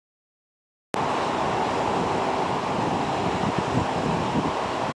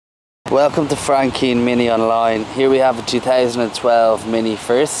Welcome to Keane Mini Online. Here we have a 2012 Mini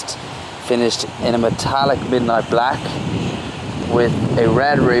First, finished in a metallic midnight black with a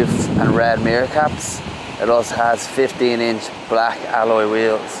red roof and red mirror caps. It also has 15-inch black alloy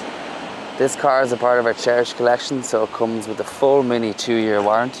wheels. This car is a part of our cherished collection, so it comes with a full Mini 2-year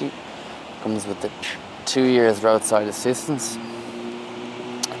warranty. It comes with the 2 years roadside assistance.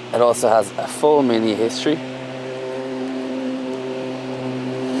 It also has a full Mini history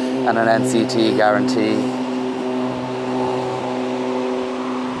and an NCT guarantee.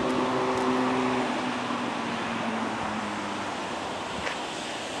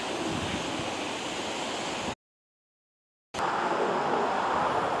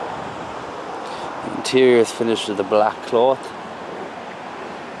 The interior is finished with a black cloth.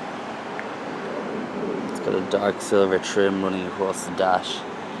 It's got a dark silver trim running across the dash.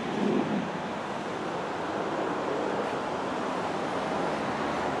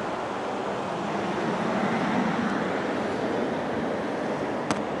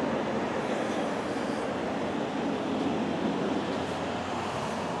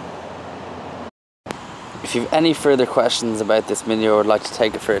 If you have any further questions about this Mini or would like to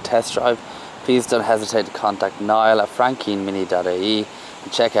take it for a test drive, please don't hesitate to contact Niall at frankkeanemini.ie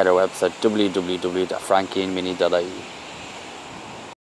and check out our website www.frankkeanemini.ie.